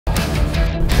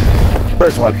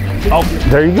First one. Oh,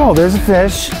 there you go. There's a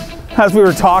fish. As we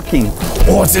were talking.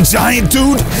 Oh, it's a giant,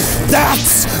 dude.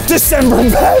 That's December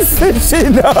bass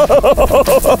fishing.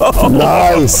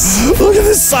 Nice. Look at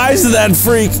the size of that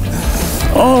freak.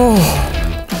 Oh,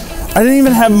 I didn't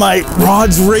even have my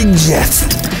rods rigged yet.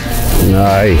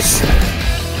 Nice.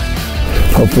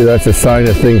 Hopefully that's a sign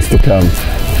of things to come.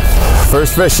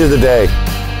 First fish of the day.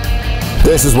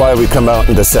 This is why we come out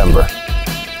in December.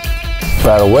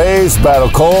 Battle waves,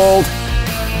 battle cold,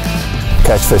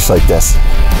 catch fish like this.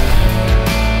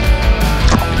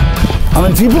 I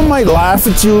mean, people might laugh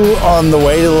at you on the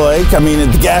way to the lake. I mean,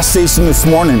 at the gas station this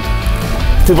morning,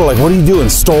 people are like, what are you doing,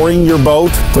 storing your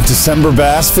boat with December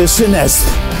bass fishing? As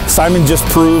Simon just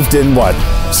proved in what,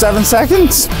 7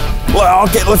 seconds? Well,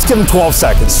 okay, let's give him 12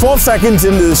 seconds. 12 seconds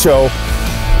into the show,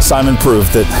 Simon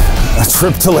proved that a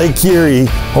trip to Lake Erie,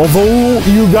 although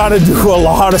you gotta do a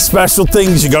lot of special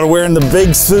things, you gotta wear in the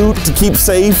big suit to keep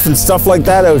safe and stuff like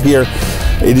that out here,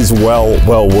 it is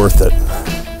well worth it.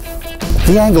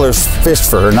 The anglers fished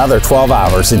for another 12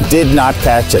 hours and did not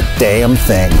catch a damn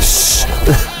thing. Shh.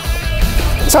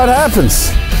 That's how it happens.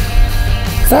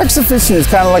 Facts of fishing is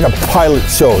kind of like a pilot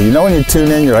show. You know, when you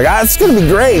tune in, you're like, it's gonna be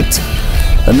great.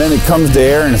 And then it comes to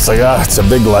air and it's like, it's a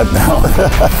big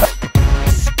letdown.